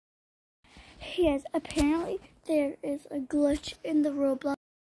Hey guys, apparently there is a glitch in the Roblox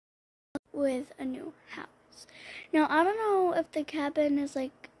with a new house. Now, I don't know if the cabin is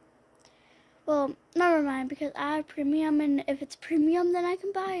like, well, never mind, because I have premium, and if it's premium, then I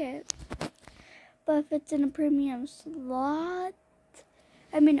can buy it. But if it's in a premium slot,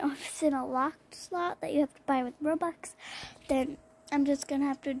 if it's in a locked slot that you have to buy with Robux, then I'm just gonna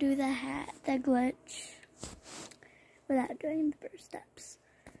have to do the glitch without doing the first steps.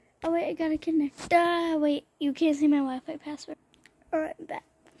 Oh wait, I gotta connect. Wait, you can't see my Wi-Fi password. Alright, I'm back.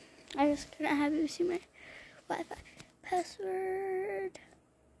 I just couldn't have you see my Wi-Fi password.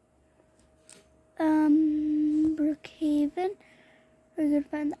 Brookhaven. We're gonna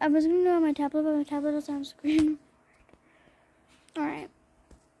find. I was gonna do it on my tablet, but my tablet doesn't have a screen. Alright.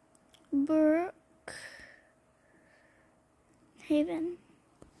 Brookhaven.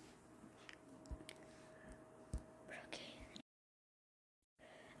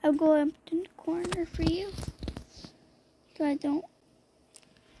 I'll go up in the corner for you, so I don't.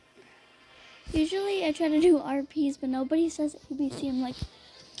 Usually I try to do RPs, but nobody says ABC. I'm like,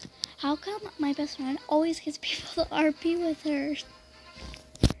 how come my best friend always gets people to RP with her?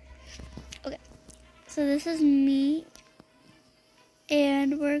 Okay, so this is me,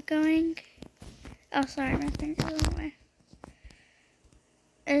 and we're going. Oh, sorry, my finger went away.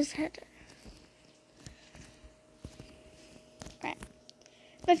 I just had to. Right.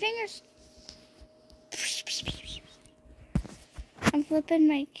 My fingers. I'm flipping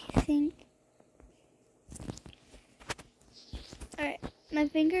my thing. Alright, my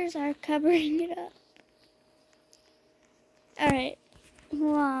fingers are covering it up. Alright,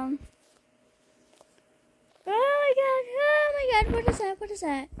 hold on. Oh my god, what is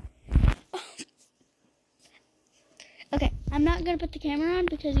that? Okay, I'm not gonna put the camera on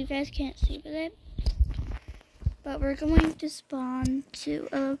because you guys can't see with it. But we're going to spawn to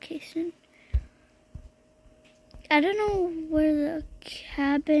a location. I don't know where the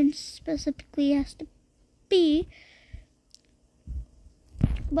cabin specifically has to be,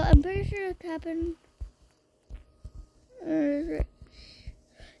 but I'm pretty sure the cabin. Dang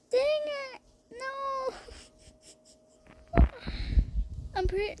it! No.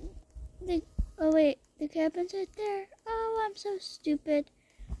 Oh wait, the cabin's right there. Oh, I'm so stupid.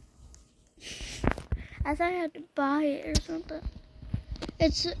 I thought I had to buy it or something.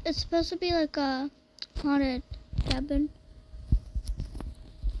 It's supposed to be like a haunted cabin.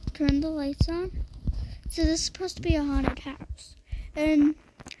 Turn the lights on. So this is supposed to be a haunted house, and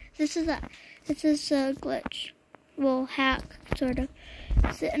this is a glitch. Well, hack sort of.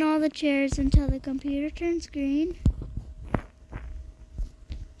 Sit in all the chairs until the computer turns green.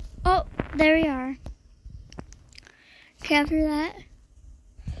 Oh, there we are. After that,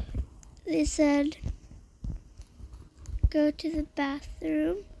 they said, go to the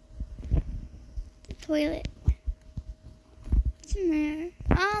bathroom, the toilet. What's in there?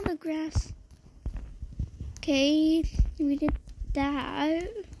 Oh, the grass. Okay, we did that.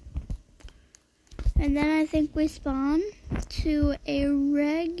 And then I think we spawn to a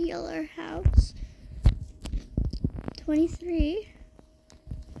regular house. 23.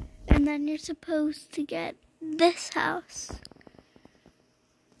 And then you're supposed to get this house.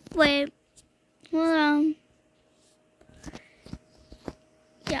 Wait, hold on.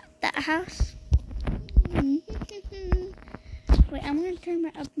 Yeah, that house. Wait, I'm gonna turn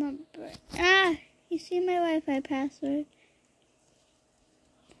up my. You see my Wi-Fi password?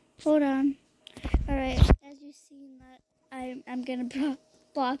 Hold on. All right, as you've seen that, I'm gonna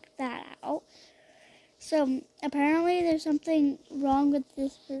block that out. So apparently there's something wrong with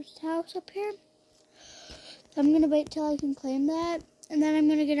this first house up here. So I'm gonna wait till I can claim that, and then I'm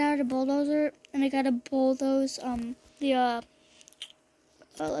gonna get out a bulldozer, and I gotta bulldoze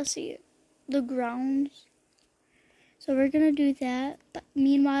let's see, the grounds. So we're gonna do that, but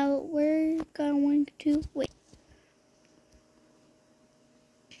meanwhile we're going to wait.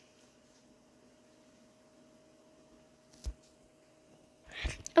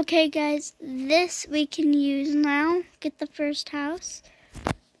 Okay guys, this we can use now. Get the first house.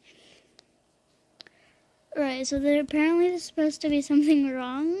 Right, so apparently there's supposed to be something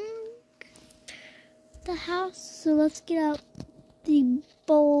wrong with the house. So let's get out the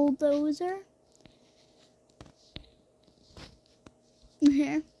bulldozer.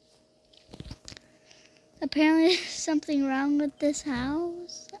 Here. Apparently there's something wrong with this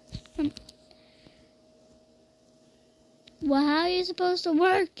house. Well, how are you supposed to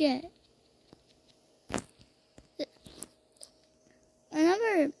work it?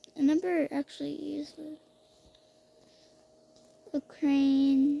 I never actually used it. The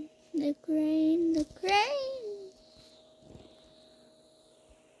crane.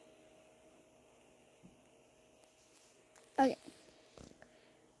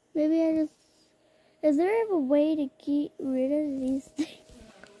 Maybe I just... Is there a way to get rid of these things?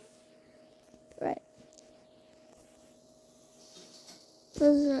 Right.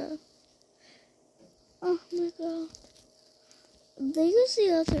 There's oh my god. They usually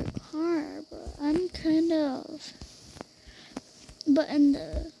have their car, but I'm kind of... But in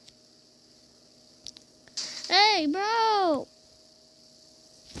the... Hey, bro!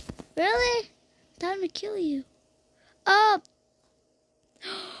 Really? Time to kill you. Oh!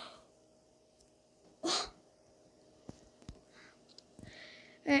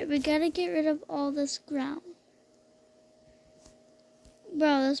 Alright, we gotta get rid of all this ground.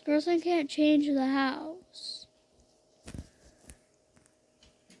 Bro, this person can't change the house.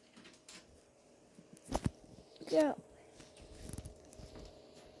 Go.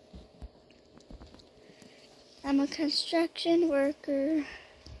 I'm a construction worker.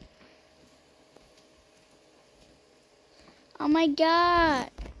 Oh my god.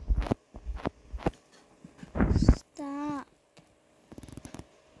 Stop.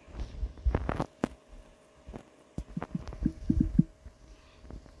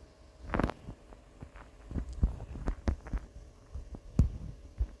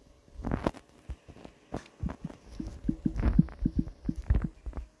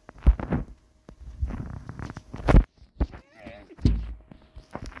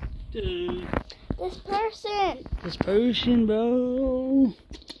 Dude. This person, bro.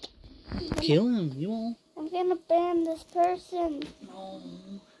 Kill him, you won't. I'm gonna ban this person. No.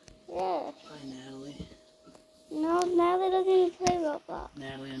 Yeah. Bye, Natalie. No, Natalie doesn't even play Roblox.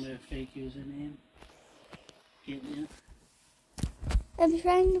 Natalie under a fake username. Getting it. I'm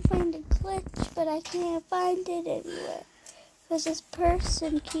trying to find a glitch, but I can't find it anywhere. Because this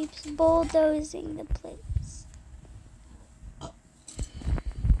person keeps bulldozing the place.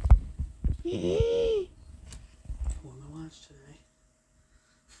 What am I watch today?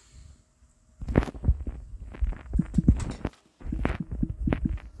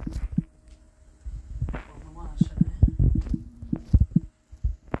 What am I watch today?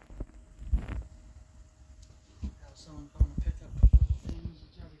 Got someone coming to pick up a couple things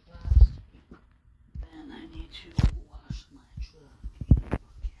that's already passed. And I need to wash my truck.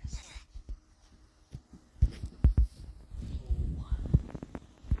 Yes.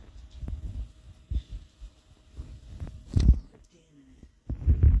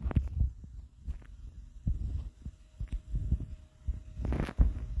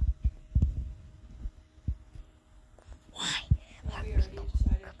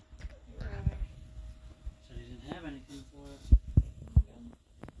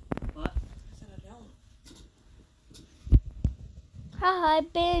 Haha, I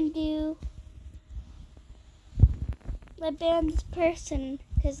banned you. I banned this person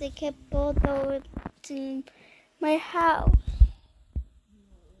because they kept bulldozing my house.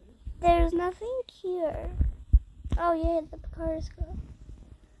 There's nothing here. Oh yeah, the car is gone.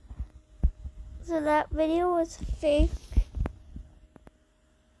 So that video was fake.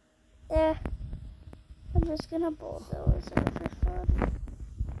 Yeah. I'm just gonna bulldoze it for fun.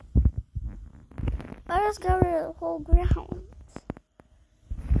 I just got rid of the whole ground.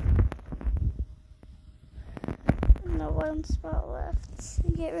 No one spot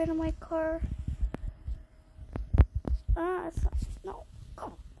left. Get rid of my car. Ah, it's not. No.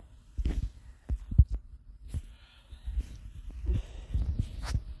 Oh.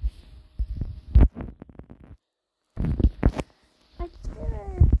 I did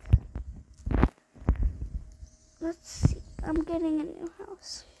it. Let's see. I'm getting a new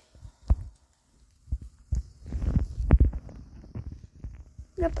house.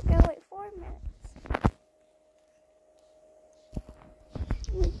 Nope, I gotta wait 4 minutes.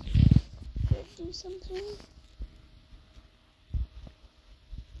 Do something.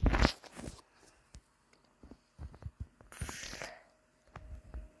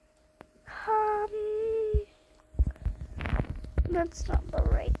 That's not the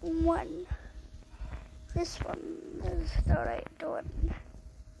right one. This one is the right one.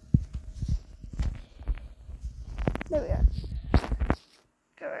 There we are.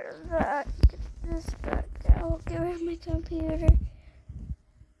 Get rid of that. Get this back out. Get rid of my computer.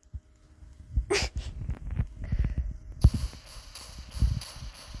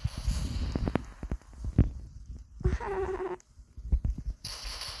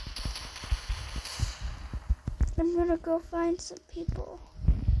 I'm gonna go find some people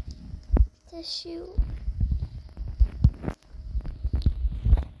to shoot.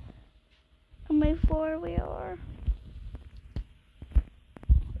 On my 4-wheeler.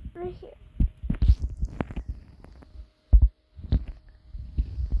 Right here.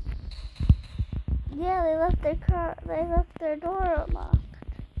 Yeah, they left their door unlocked.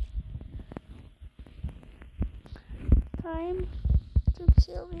 time to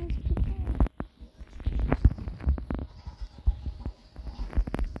kill these people.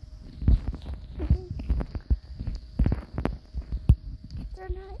 They're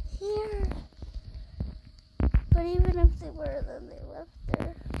not here. But even if they were, then they left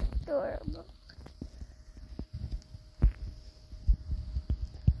their door unlocked.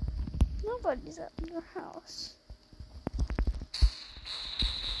 Nobody's at the house.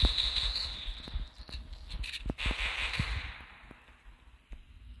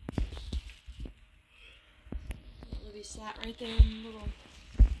 Libby sat right there in the little...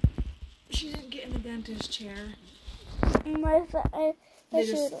 She didn't get in the dentist chair. I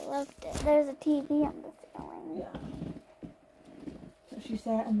should have left it. There's a TV on the ceiling. Yeah. So she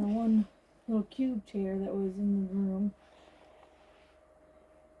sat in the one little cube chair that was in the room.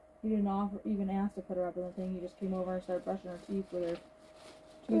 He didn't even ask to put her up in the thing. He just came over and started brushing her teeth with her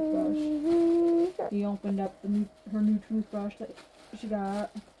toothbrush. He opened up her new toothbrush that she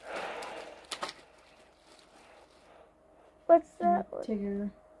got. What's that? Tigger.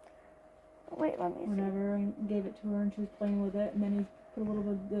 Wait, let me see. Whatever, and gave it to her, and she was playing with it. And then he put a little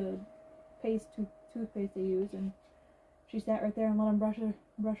bit of the toothpaste they use, and she sat right there and let him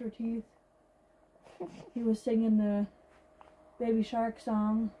brush her teeth. He was singing the Baby Shark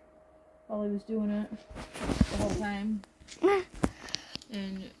song while he was doing it the whole time.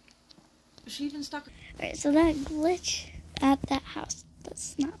 And she even stuck... Alright, so that glitch at that house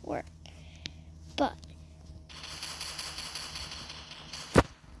does not work. But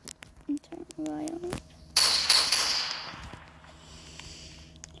I'm turning the volume up.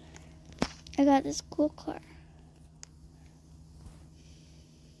 I got this cool car.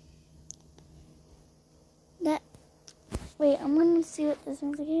 Wait, I'm gonna see what this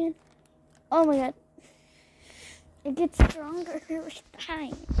one's again. Oh my god. It gets stronger every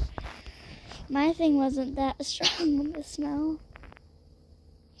time. My thing wasn't that strong with the smell.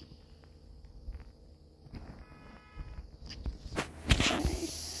 Sorry.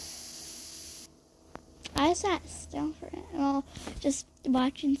 I sat still for it. Well, just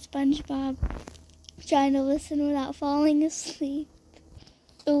watching SpongeBob, trying to listen without falling asleep.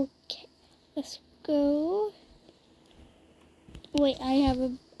 Okay, let's go. Wait, I have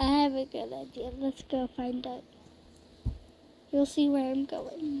a good idea. Let's go find out. You'll see where I'm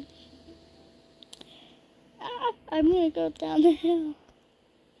going. I'm gonna go down the hill.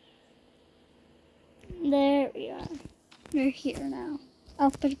 There we are. We're here now.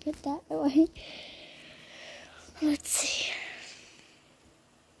 I'll put it that way. Let's see.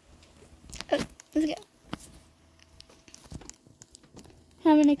 Oh, let's go.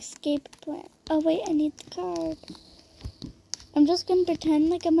 Have an escape plan. Oh wait, I need the card. I'm just gonna pretend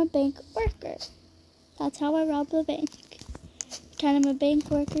like I'm a bank worker. That's how I rob the bank. Pretend I'm a bank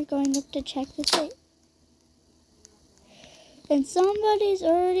worker going up to check the safe. And somebody's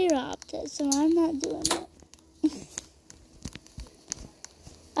already robbed it, so I'm not doing it.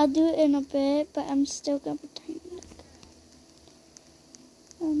 I'll do it in a bit, but I'm still gonna pretend like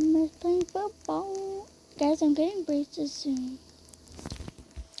I'm just playing football. Guys, I'm getting braces soon.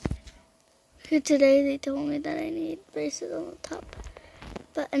 Today they told me that I need braces on the top.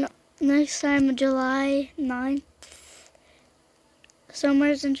 But next time, July 9th,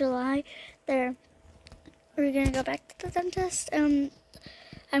 somewhere's in July, we're going to go back to the dentist. I'm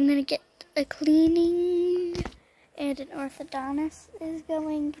going to get a cleaning, and an orthodontist is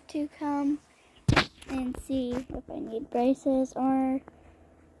going to come and see if I need braces or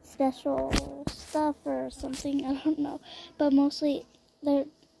special stuff or something. I don't know. But mostly, they're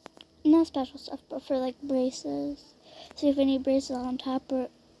not special stuff, but for like braces. See if I need braces on top or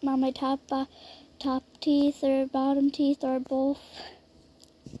on my top teeth or bottom teeth or both.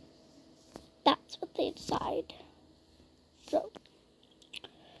 That's what they decide. So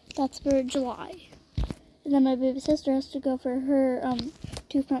that's for July. And then my baby sister has to go for her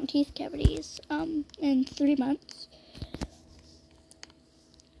 2 front teeth cavities in 3 months.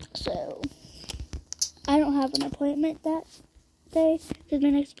 So I don't have an appointment that day because my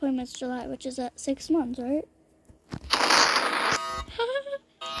next appointment's July, which is at 6 months, right?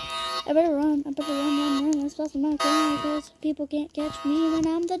 I better run as fast as I can because people can't catch me when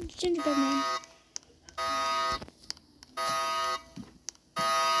I'm the gingerbread man.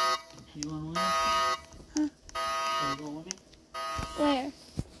 You want one? Huh? Are you going with me? Where?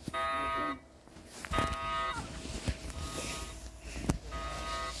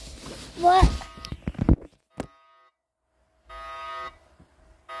 What?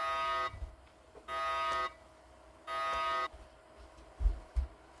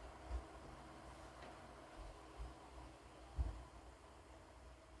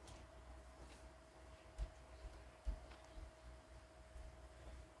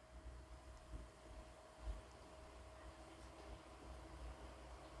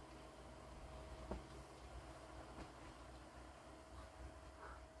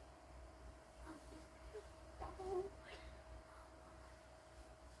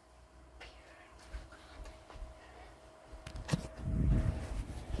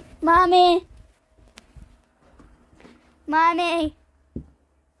 Mommy. Mommy.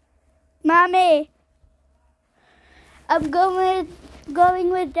 Mommy. I'm going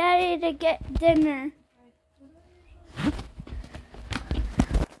with Daddy to get dinner.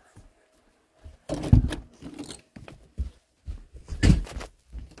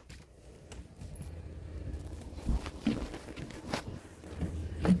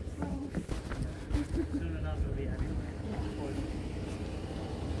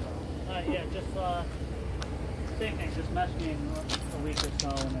 Yeah, just same thing. Just message me in a week or so,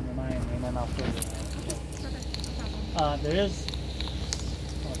 and then remind me, and then I'll figure it out. There is.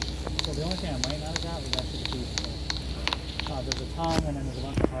 So the only thing I might not have got was actually the piece. There's a tongue, and then there's a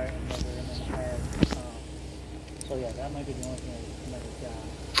bunch of heart and liver, and then the head. So yeah, that might be the only thing I might have got.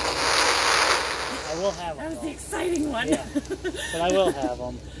 I will have them. That was the exciting one. Yeah, but I will have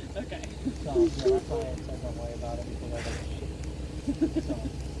them. Okay. So yeah, that's why I said don't worry about it because I got shit. So.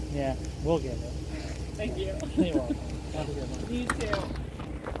 Yeah, we'll get it. Thank you. You're welcome. Have a good one. You too.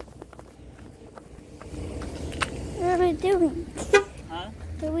 What are we doing? Huh?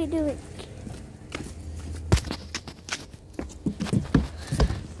 What are we doing?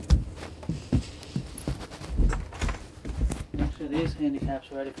 Make sure these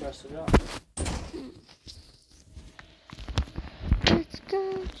handicaps are ready for us to go. Let's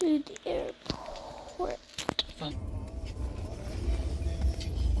go to the airport.